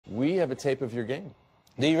We have a tape of your game.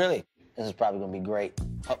 Do you really? This is probably gonna be great.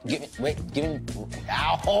 Oh, give me.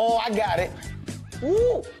 Ow, oh, I got it.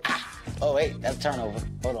 Woo! Ah. Oh, wait, that's a turnover.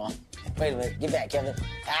 Hold on. Wait a minute. Get back, Kevin.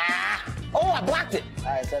 Ah! Oh, I blocked it.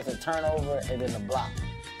 All right, so that's a turnover and then a block.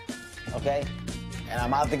 Okay? And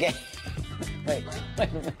I'm out the game. Wait a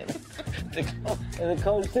minute. The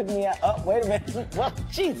coach took me out. Oh, wait a minute. Well,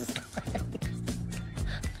 Jesus.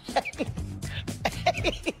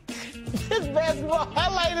 Hey, this basketball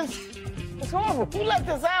highlight is horrible. Who let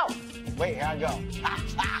this out? Wait, here I go.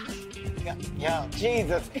 Yo,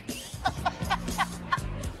 Jesus.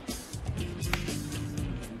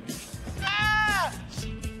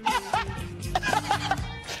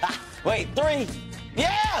 Wait, 3.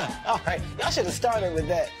 Yeah! All right. Y'all should have started with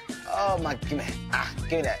that. Oh, my. Give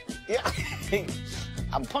me that. Yeah.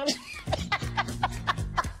 I'm punching.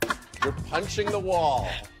 You're punching the wall.